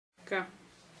Go.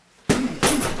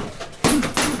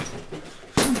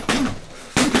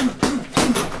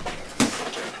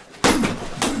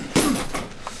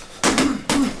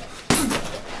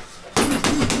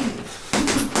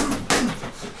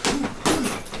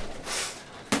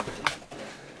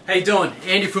 How you doing?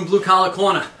 Andy from Blue Collar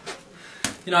Corner.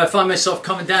 You know, I find myself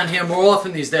coming down here more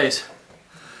often these days.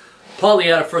 Partly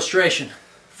out of frustration.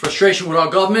 Frustration with our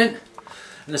government,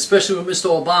 and especially with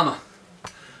Mr. Obama.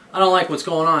 I don't like what's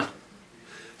going on.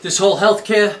 This whole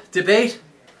healthcare debate,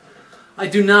 I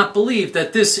do not believe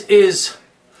that this is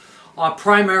our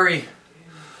primary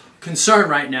concern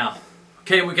right now.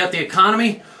 Okay, we got the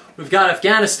economy, we've got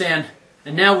Afghanistan,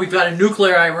 and now we've got a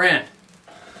nuclear Iran.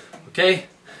 Okay?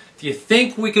 Do you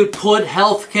think we could put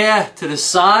healthcare to the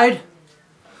side?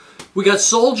 We got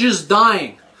soldiers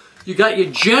dying. You got your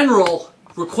general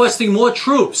requesting more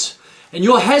troops, and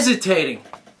you're hesitating.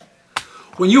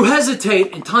 When you hesitate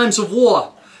in times of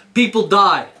war, people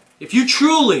die. If you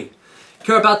truly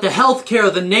care about the healthcare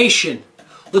of the nation,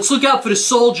 let's look out for the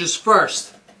soldiers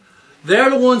first. They're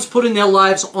the ones putting their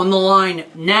lives on the line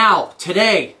now,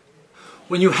 today.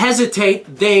 When you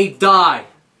hesitate, they die.